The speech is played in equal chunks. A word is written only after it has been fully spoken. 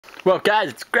Well guys,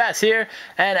 it's Grass here,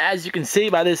 and as you can see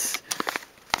by these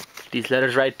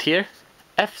letters right here,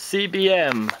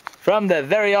 FCBM, from the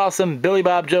very awesome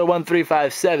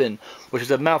billybobjoe1357, which is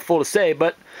a mouthful to say,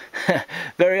 but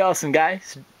very awesome guy.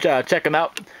 Check him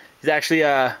out. He's actually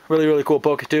a really cool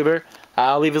PokeTuber.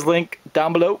 I'll leave his link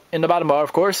down below in the bottom bar,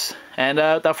 of course. And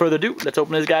without further ado, let's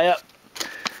open this guy up.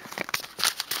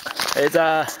 It's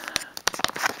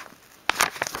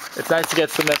nice to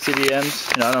get some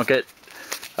FCBMs. You know, I don't get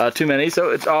too many,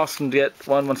 so it's awesome to get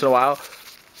one once in a while.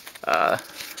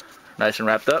 Nice and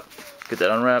wrapped up. Get that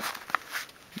unwrapped.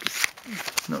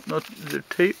 No, is there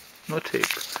tape? No tape.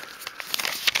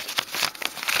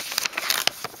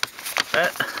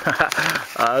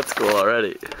 That's cool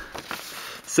already.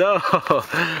 So,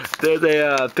 there's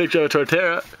a picture of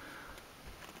Torterra.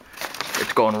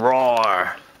 It's going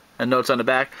roar. And notes on the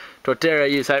back.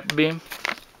 Torterra use Hyper Beam.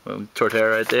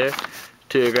 Torterra right there.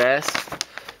 To your grass.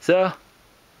 So,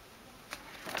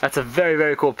 that's a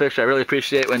very cool picture. I really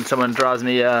appreciate when someone draws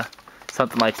me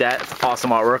something like that. It's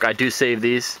awesome artwork. I do save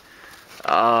these. It's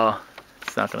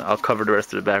not gonna. I'll cover the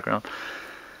rest of the background.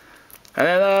 And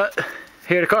then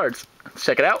here are the cards. Let's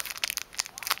check it out.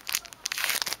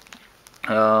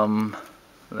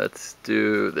 Let's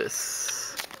do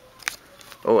this.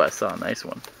 Oh, I saw a nice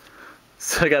one.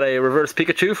 So I got a reverse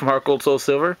Pikachu from Heart Gold Soul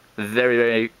Silver.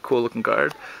 Very cool looking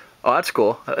card. Oh, that's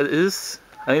cool. I think this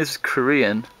is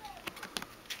Korean.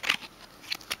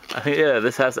 I think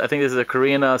this is a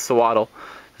Korean Swaddle.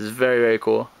 This is very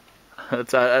cool. I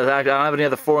don't have any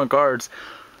other foreign cards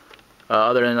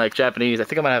other than like Japanese. I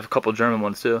think I might have a couple German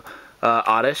ones too.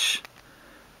 Oddish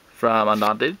from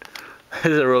Undaunted.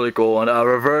 This is a really cool one.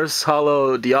 Reverse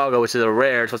Holo Dialga, which is a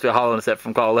rare. It's supposed to be a holo in a set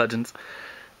from Call of Legends.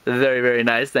 Very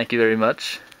nice. Thank you very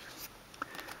much.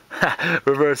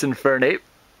 Reverse Infernape.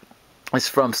 It's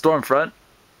from Stormfront.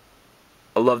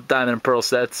 I love Diamond and Pearl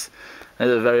sets. It's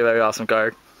a very awesome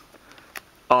card.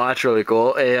 Oh, that's really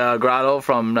cool. A Grotto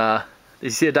from. You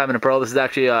see a Diamond and Pearl? This is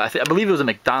actually. I believe it was a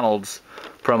McDonald's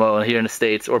promo here in the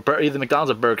States, or either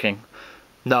McDonald's or Burger King.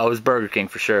 No, it was Burger King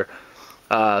for sure.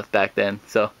 Back then.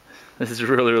 So. This is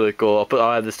really cool.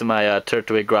 I'll add this to my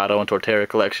Turtwig Grotto and Torterra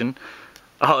collection.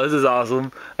 Oh, this is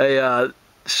awesome. A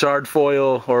Shard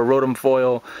Foil or Rotom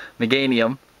Foil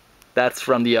Meganium. That's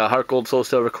from the Heart Gold Soul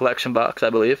Silver collection box,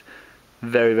 I believe.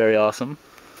 Very awesome.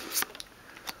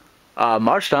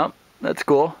 Marchtomp. That's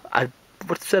cool.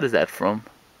 What set is that from?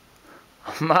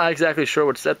 I'm not exactly sure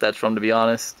what set that's from, to be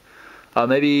honest.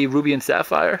 Maybe Ruby and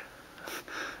Sapphire?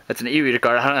 That's an e-reader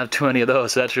card. I don't have too many of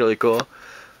those, so that's really cool.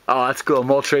 Oh, that's cool.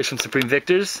 Moltres from Supreme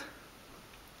Victors.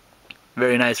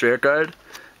 Very nice rare card.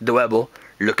 Dwebble.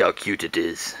 Look how cute it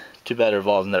is. Too bad it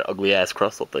revolves in that ugly ass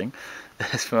crustle thing.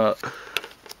 It's from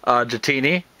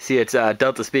Dratini. See, it's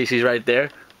Delta Species right there.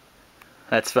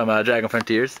 That's from Dragon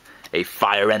Frontiers. A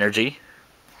Fire Energy.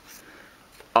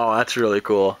 Oh, that's really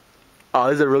cool. Oh,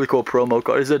 this is a really cool promo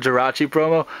card. This is a Jirachi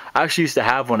promo. I actually used to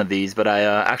have one of these, but I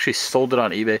actually sold it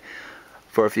on eBay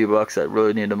for a few bucks. I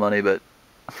really needed the money, but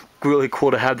really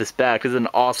cool to have this back. This is an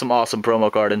awesome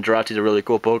promo card, and Jirachi's a really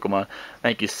cool Pokemon.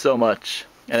 Thank you so much.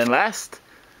 And then last,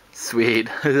 sweet,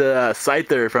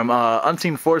 Scyther from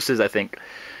Unseen Forces, I think.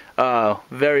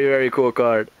 Very cool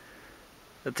card.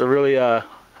 It's a really, I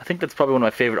think that's probably one of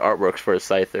my favorite artworks for a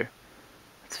Scyther.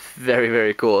 It's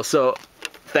very cool. So,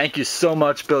 thank you so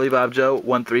much,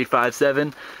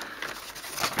 billybobjoe1357.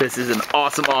 This is an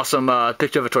awesome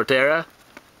picture of a Torterra.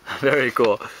 Very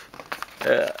cool.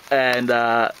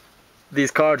 And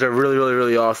these cards are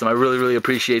really awesome. I really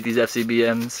appreciate these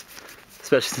FCBMs,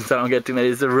 especially since I don't get too many.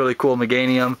 This is a really cool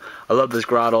Meganium. I love this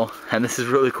Grottle, and this is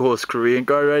really cool. This Korean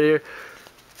card right here.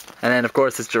 And then of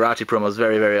course this Jirachi promo is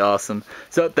very awesome.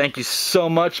 So thank you so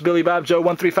much,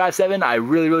 billybobjoe1357. I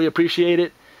really appreciate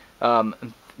it.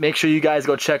 Make sure you guys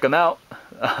go check him out.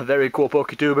 Very cool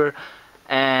PokeTuber.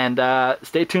 And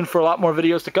stay tuned for a lot more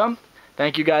videos to come.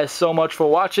 Thank you guys so much for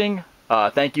watching.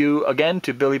 Thank you again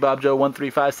to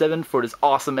billybobjoe1357 for this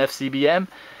awesome FCBM.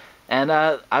 And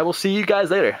I will see you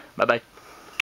guys later. Bye-bye.